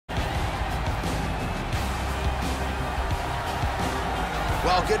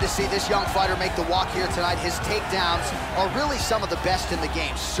Well, good to see this young fighter make the walk here tonight. His takedowns are really some of the best in the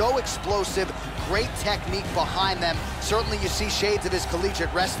game. So explosive, great technique behind them. Certainly you see shades of his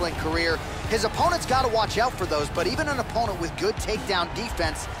collegiate wrestling career. His opponent's got to watch out for those, but even an opponent with good takedown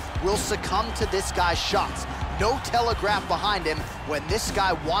defense will succumb to this guy's shots. No telegraph behind him. When this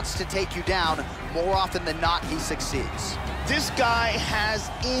guy wants to take you down, more often than not, he succeeds. This guy has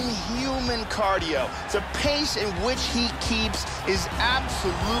inhuman cardio. The pace in which he keeps is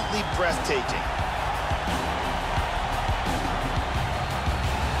absolutely breathtaking.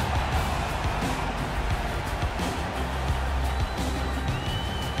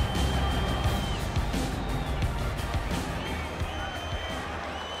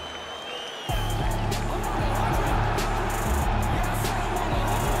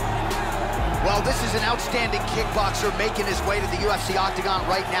 Well, this is an outstanding kickboxer making his way to the UFC octagon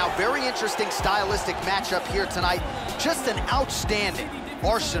right now. Very interesting stylistic matchup here tonight. Just an outstanding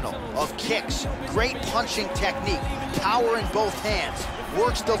arsenal of kicks, great punching technique, power in both hands,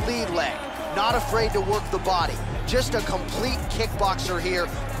 works the lead leg, not afraid to work the body. Just a complete kickboxer here,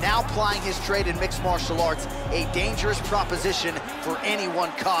 now plying his trade in mixed martial arts, a dangerous proposition for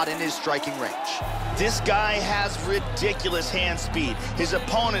anyone caught in his striking range. This guy has ridiculous hand speed. His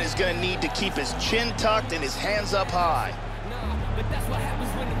opponent is going to need to keep his chin tucked and his hands up high. But that's what happens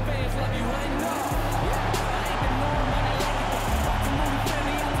when the fans love you right now.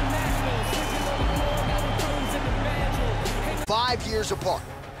 5 years apart,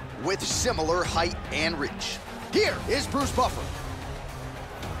 with similar height and reach. Here is Bruce Buffer.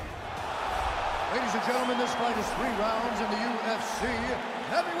 Ladies and gentlemen, this fight is 3 rounds in the UFC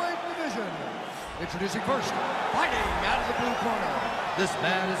heavyweight division. Introducing first, fighting out of the blue corner. This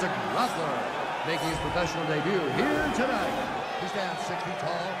man is a grappler, making his professional debut here tonight. He stands 6 feet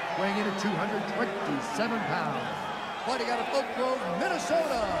tall, weighing in at 227 pounds. Fighting out of Oak Grove,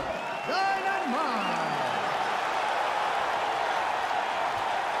 Minnesota, Dynamite.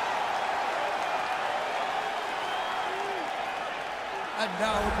 And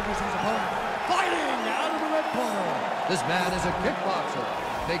now introducing his opponent, fighting out of the red corner. This man is a kickboxer,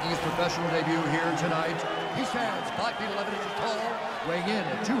 making his professional debut here tonight. He stands 5 feet 11 inches tall, weighing in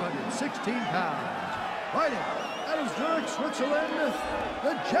at 216 pounds. Fighting out of Zurich, Switzerland,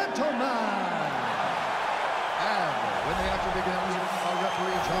 the Gentleman. And when the action begins, our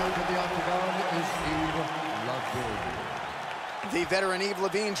referee in charge of the octagon is Yves Levine. The veteran Yves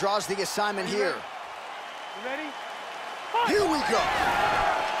Levine draws the assignment here. You ready? Here we go.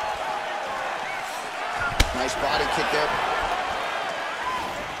 Nice body kick there.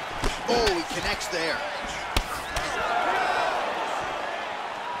 Oh, he connects there.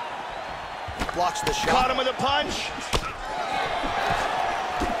 Blocks the shot. Caught him with a punch.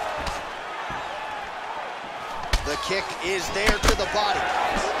 The kick is there to the body.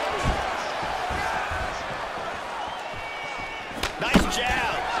 Nice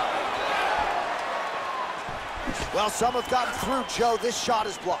jab. Well, some have gotten through, Joe. This shot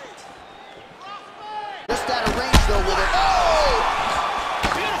is blocked. Just out of range, though, with it. Oh!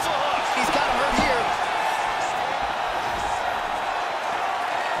 Beautiful hook. He's got him hurt here.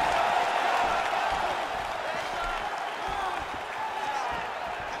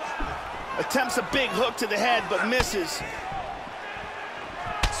 Attempts a big hook to the head, but misses.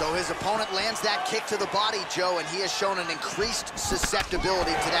 So his opponent lands that kick to the body, Joe, and he has shown an increased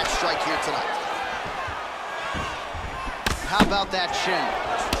susceptibility to that strike here tonight. How about that shin?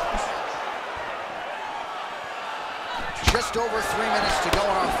 Just over 3 minutes to go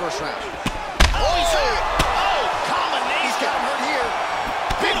in our first round. Oh, he's hurt. Oh, combination. He's got him hurt here.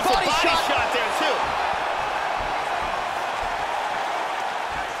 Big Beautiful body shot there, too.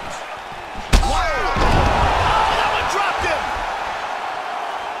 Whoa! That one dropped him.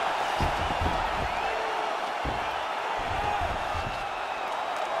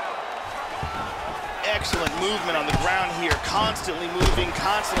 Excellent movement on the ground here. Constantly moving,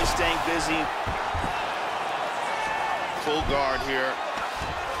 constantly staying busy. Full guard here.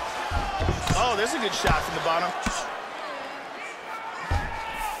 Oh, there's a good shot from the bottom.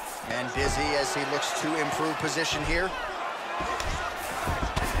 And busy as he looks to improve position here.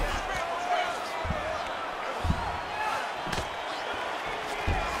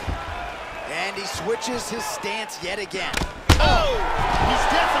 And he switches his stance yet again. Oh, he's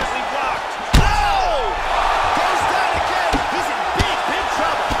definitely blocked. Oh! Goes down again. He's in big, big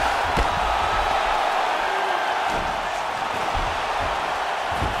trouble.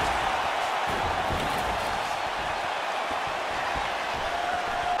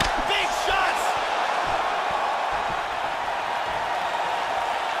 Big shots.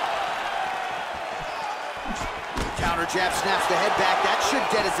 Counter jab, snaps the head back. That should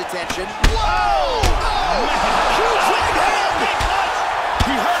get his attention. Whoa! Oh! Huge right hand! Big punch!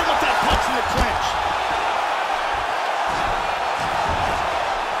 He hurt him with that punch in the clinch.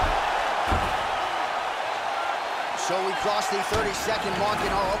 So we crossed the 30-second mark in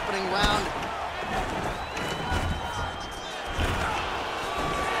our opening round.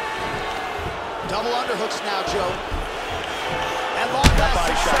 Double underhooks now, Joe. And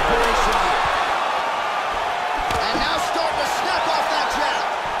long-lasting separation here. And now starting to snap off that jab.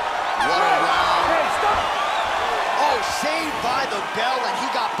 What a round. Hey, stop! Oh, saved by the bell, and he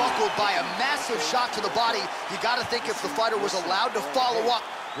got buckled by a massive shot to the body. You got to think if the fighter was allowed to follow up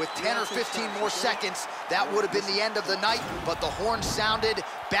with 10 or 15 more seconds, that would have been the end of the night, but the horn sounded.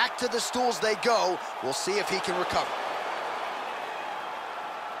 Back to the stools they go. We'll see if he can recover.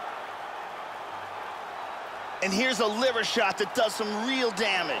 And here's a liver shot that does some real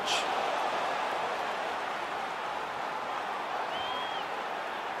damage.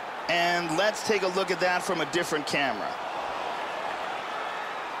 And let's take a look at that from a different camera.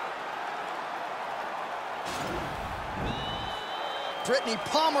 Brittany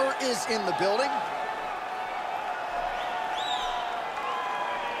Palmer is in the building.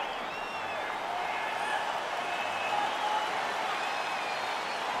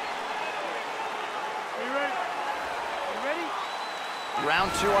 Are you ready? You ready?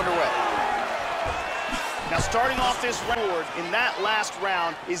 Round 2 underway. Now, starting off this round in that last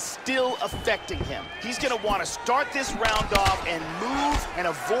round is still affecting him. He's going to want to start this round off and move and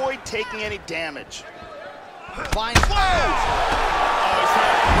avoid taking any damage. Finds Whoa! Oh, he's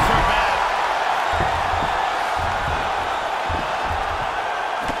hurt. He's hurt bad.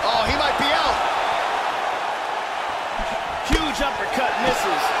 Oh, he might be out. Huge uppercut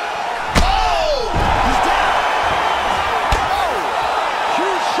misses. Oh! He's down. Oh!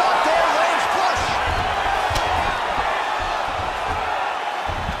 Huge shot there, lands flush.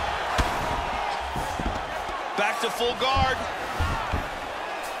 Back to full guard.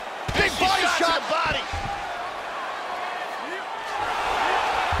 Big body shot. To the body.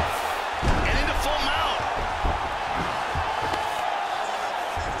 And into full mount.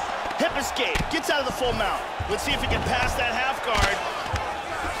 Hip escape. Gets out of the full mount. Let's see if he can pass that half guard.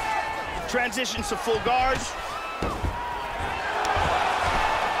 Transitions to full guard.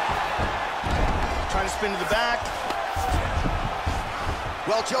 Trying to spin to the back.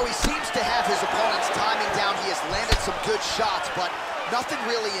 Well, Joe, he seems to have his opponent's timing down. He has landed some good shots, but nothing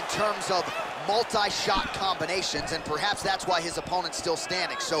really in terms of multi-shot combinations, and perhaps that's why his opponent's still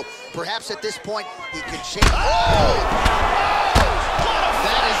standing. So perhaps at this point, he could change. Oh!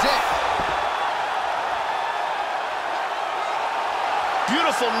 That is it.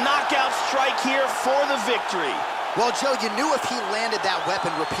 Beautiful knockout strike here for the victory. Well, Joe, you knew if he landed that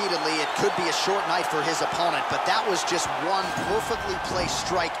weapon repeatedly, it could be a short night for his opponent, but that was just one perfectly placed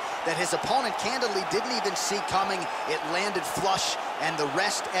strike that his opponent candidly didn't even see coming. It landed flush, and the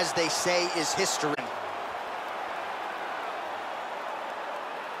rest, as they say, is history.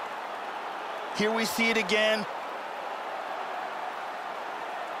 Here we see it again.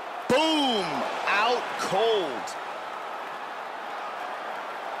 Boom! Out cold.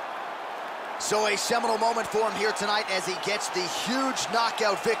 So a seminal moment for him here tonight as he gets the huge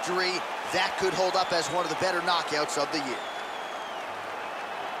knockout victory. That could hold up as one of the better knockouts of the year.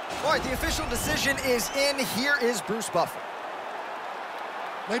 All right, the official decision is in. Here is Bruce Buffer.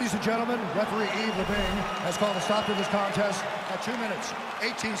 Ladies and gentlemen, referee Yves Levine has called a stop to this contest at 2 minutes,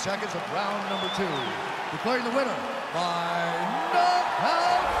 18 seconds of round number 2. Declaring the winner by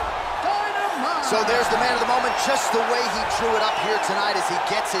knockout. So there's the man of the moment, just the way he drew it up here tonight as he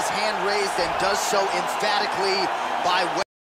gets his hand raised and does so emphatically by way